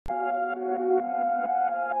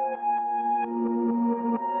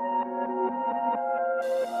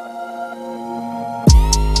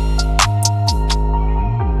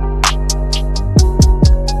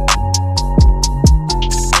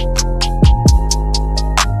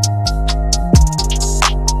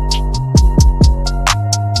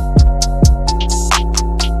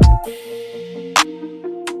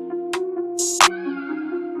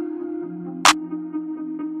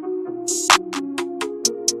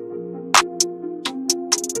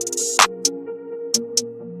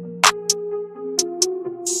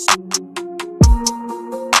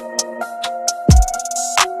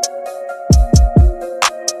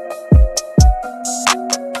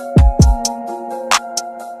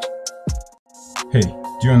Hey, do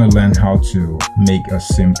you want to learn how to make a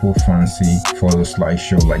simple fancy photo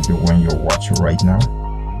slideshow like the one you're watching right now?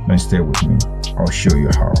 Then stay with me, I'll show you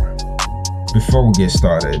how. Before we get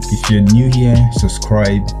started, if you're new here,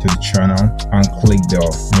 subscribe to the channel and click the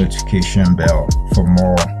notification bell for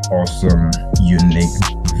more awesome, unique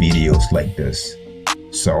videos like this.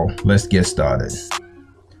 So let's get started.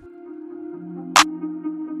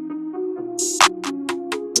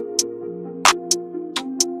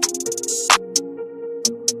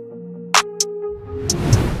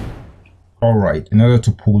 Alright, in order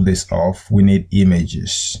to pull this off, we need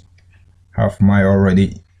images. Have mine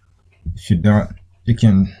already. If you don't, you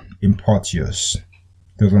can import yours.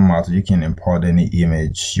 Doesn't matter, you can import any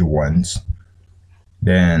image you want.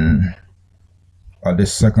 Then the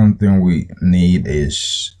second thing we need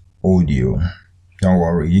is audio. Don't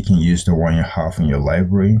worry, you can use the one you have in your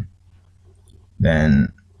library.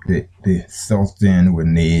 Then the third thing we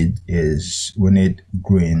need is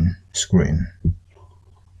green screen.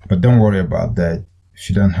 But don't worry about that. If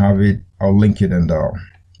you don't have it, I'll link it in the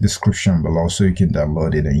description below so you can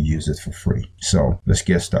download it and use it for free. So let's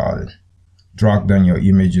get started. Drag down your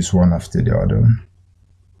images one after the other.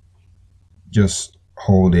 Just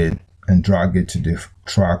hold it and drag it to the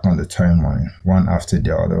track on the timeline one after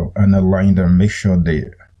the other and align them. Make sure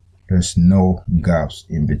there's no gaps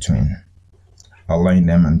in between. Align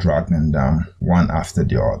them and drag them down one after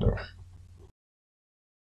the other.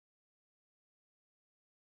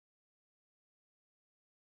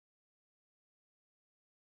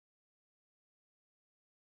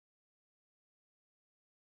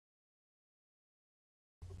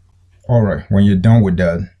 Alright, when you're done with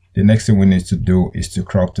that, the next thing we need to do is to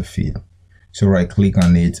crop the feed. So right click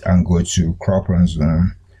on it and go to crop and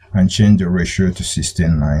zoom and change the ratio to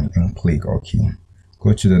 16:9 and click OK.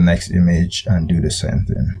 Go to the next image and do the same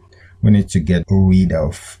thing. We need to get rid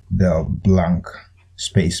of the blank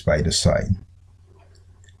space by the side.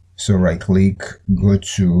 So right click, go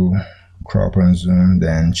to crop and zoom,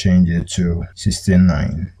 then change it to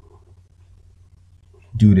 16:9.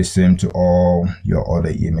 Do the same to all your other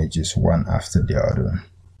images one after the other.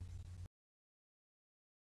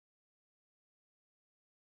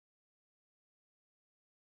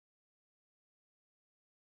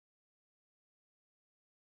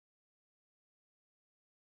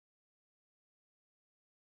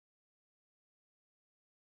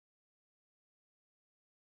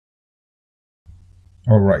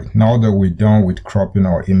 Alright, now that we're done with cropping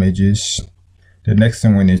our images, the next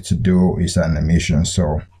thing we need to do is animation.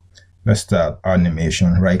 So let's start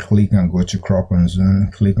animation. Right click and go to crop and zoom,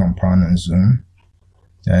 click on pan and zoom,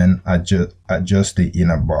 and adjust the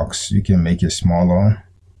inner box. You can make it smaller.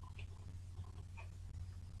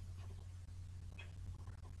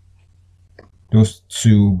 Those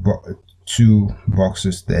two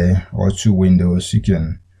boxes there, or two windows, you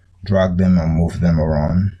can drag them and move them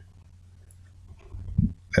around.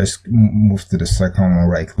 Let's move to the second one.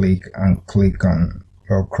 Right click and click on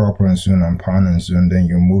crop and zoom and pan and zoom. Then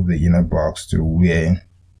you move the inner box to where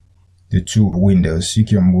the two windows, you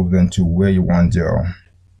can move them to where you want your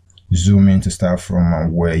zoom in to start from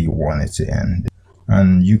and where you want it to end.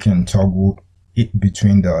 And you can toggle it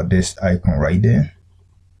between this icon right there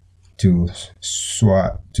to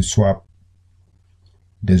swap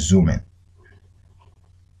the zoom in.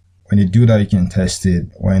 When you do that, you can test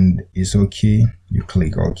it. When it's okay, you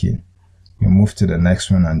click OK. You move to the next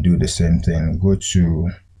one and do the same thing. Go to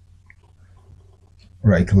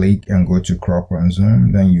right click and go to crop and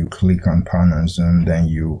zoom. Then you click on pan and zoom. Then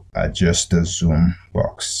you adjust the zoom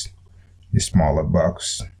box, the smaller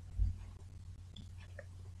box.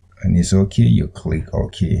 And it's okay, you click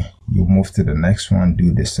OK. You move to the next one,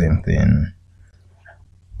 do the same thing.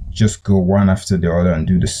 Just go one after the other and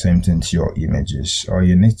do the same thing to your images. All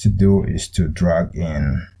you need to do is to drag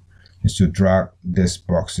these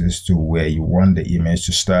boxes to where you want the image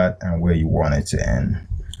to start and where you want it to end.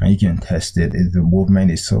 And you can test it. If the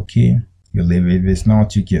movement is okay, you leave it. If it's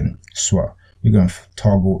not, you can swap. You can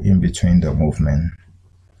toggle in between the movement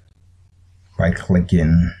by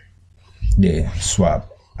clicking the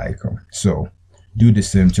swap icon. So do the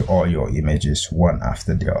same to all your images one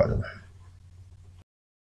after the other.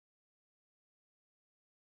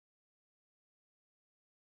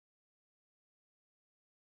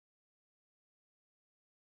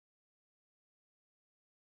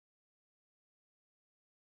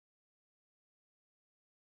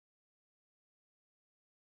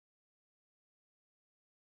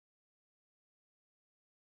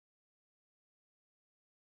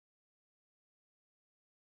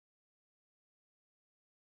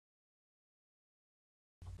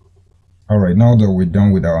 Alright, now that we're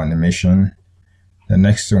done with our animation, The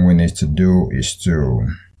next thing we need to do is to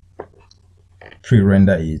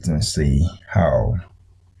pre-render it and see how,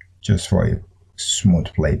 just for a smooth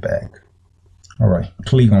playback. All right,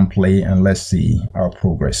 click on play and let's see our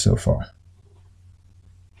progress so far.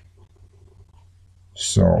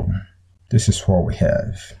 So this is what we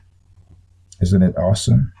have. Isn't it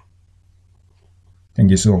awesome? I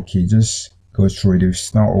think it's okay. Just go through it. If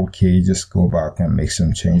it's not okay, just go back and make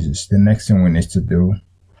some changes. The next thing we need to do,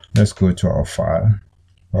 let's go to our file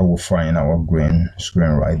where we'll find our green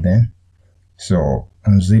screen right there. So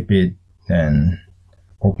unzip it, then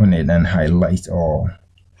open it and highlight all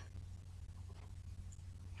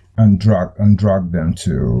and drag them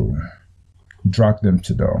to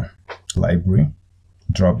the library.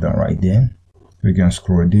 Drop them right there. We can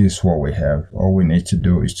scroll. This is what we have. All we need to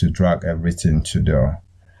do is to drag everything to the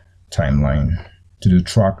timeline, to the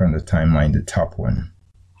track on the timeline, the top one.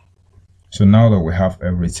 So now that we have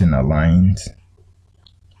everything aligned,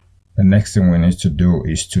 the next thing we need to do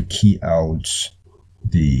is to key out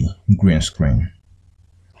the green screen.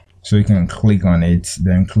 So you can click on it,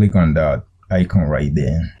 then click on that icon right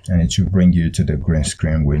there, and it will bring you to the green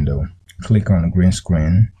screen window. Click on the green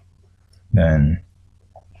screen, then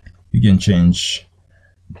you can change,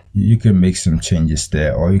 you can make some changes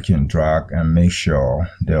there, or you can drag and make sure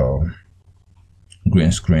the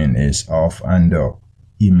green screen is off and the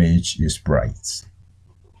image is bright.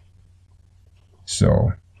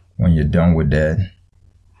 So when you're done with that,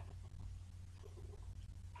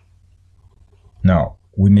 now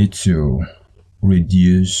we need to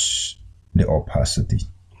reduce the opacity.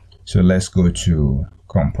 So let's go to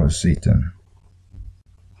compositing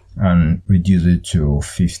and reduce it to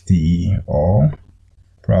 50, or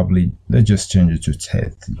probably let's just change it to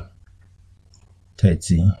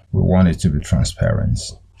 30. We want it to be transparent,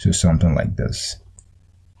 so something like this.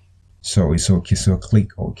 So it's okay. So click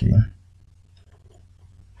OK.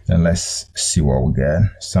 Then let's see what we get.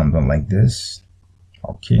 Something like this.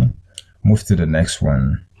 Okay. Move to the next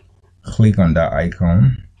one. Click on that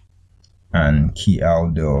icon and key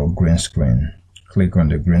out the green screen. Click on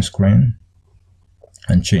the green screen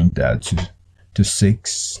and change that to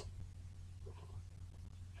 6.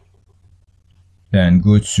 Then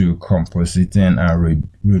go to compositing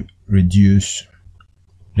and reduce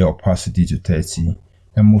the opacity to 30,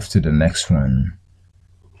 and move to the next one.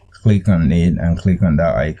 Click on it and click on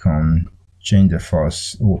that icon, change the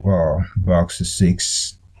first box to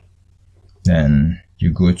 6. Then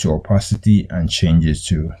you go to opacity and change it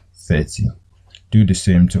to 30. Do the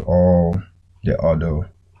same to all the other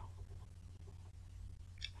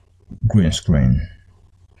green screen.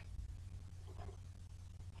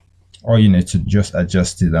 All you need to just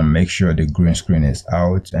adjust it and make sure the green screen is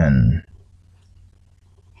out and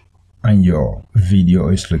your video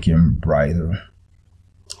is looking brighter,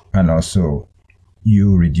 and also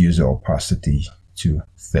you reduce the opacity to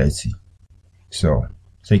 30. So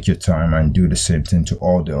take your time and do the same thing to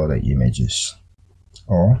all the other images,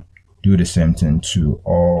 or do the same thing to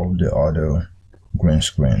all the other green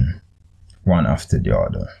screen, one after the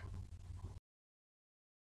other.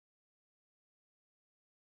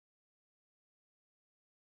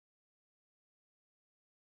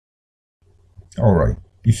 Alright,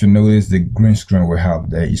 if you notice the green screen we have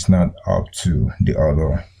there is not up to the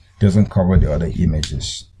other, doesn't cover the other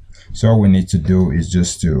images. So all we need to do is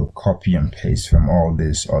just to copy and paste from all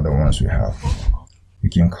these other ones we have. You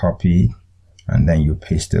can copy it and then you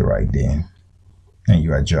paste it right there and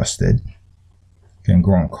you adjust it. You can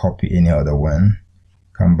go and copy any other one,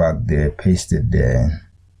 come back there, paste it there,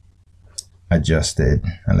 adjust it,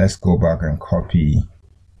 and let's go back and copy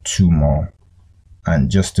 2 more and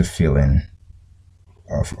just to fill in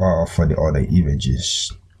for the other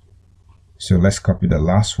images. So let's copy the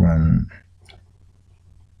last one,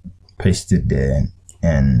 paste it there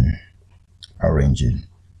and arrange it.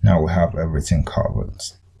 Now we have everything covered.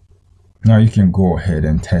 Now you can go ahead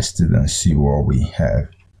and test it and see what we have.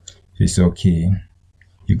 If it's okay,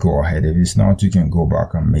 you go ahead. If it's not, you can go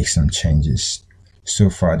back and make some changes. So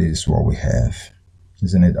far this is what we have.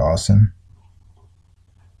 Isn't it awesome?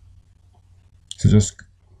 So just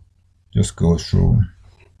go through.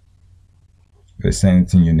 If there's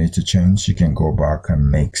anything you need to change, you can go back and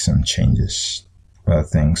make some changes. But I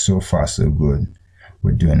think so far so good.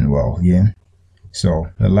 We're doing well here. So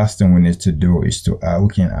the last thing we need to do is to we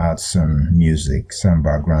can add some music, some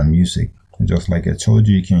background music. And just like I told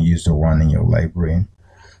you, you can use the one in your library.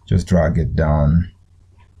 Just drag it down.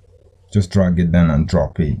 Just drag it down and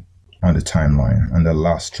drop it on the timeline, on the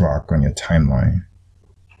last track on your timeline.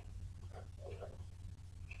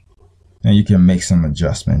 And you can make some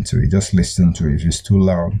adjustment to it. Just listen to it. If it's too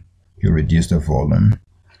loud, you reduce the volume.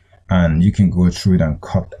 and you can go through it and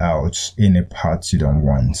cut out any parts you don't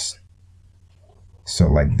want. So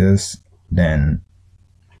like this, then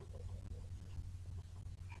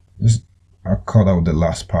just I'll cut out the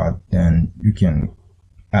last part. Then you can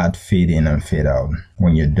add fade in and fade out.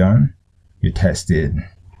 When you're done, you test it,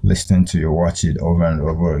 listen to it, watch it over and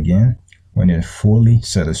over again. When you're fully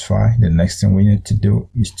satisfied, the next thing we need to do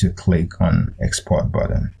is to click on export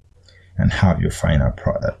button and have your final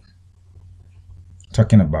product.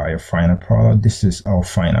 Talking about your final product, this is our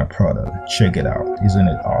final product. Check it out. Isn't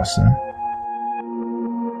it awesome?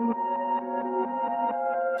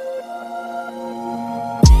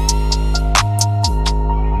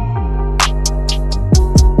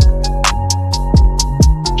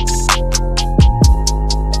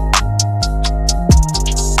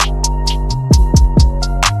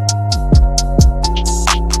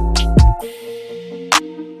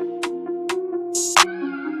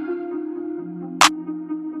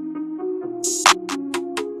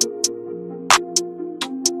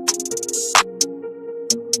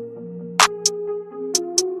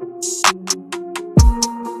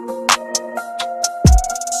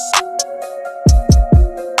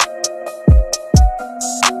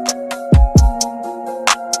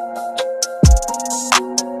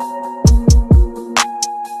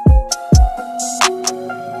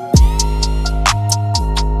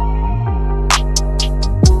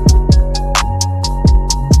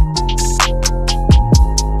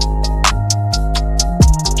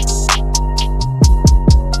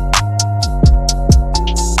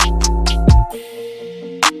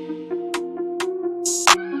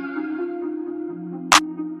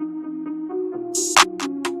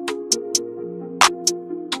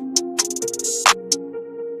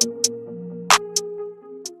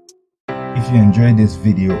 If you enjoyed this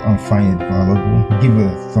video and find it valuable, give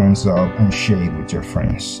it a thumbs up and share it with your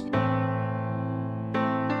friends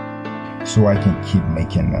so I can keep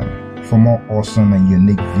making them. For more awesome and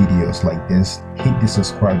unique videos like this, hit the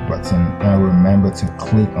subscribe button and remember to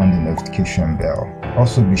click on the notification bell.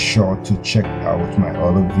 Also be sure to check out my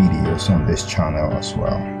other videos on this channel as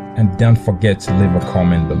well. And don't forget to leave a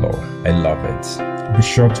comment below. I love it. Be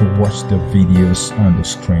sure to watch the videos on the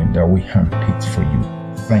screen that we handpicked for you.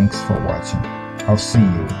 Thanks for watching. I'll see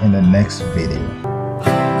you in the next video.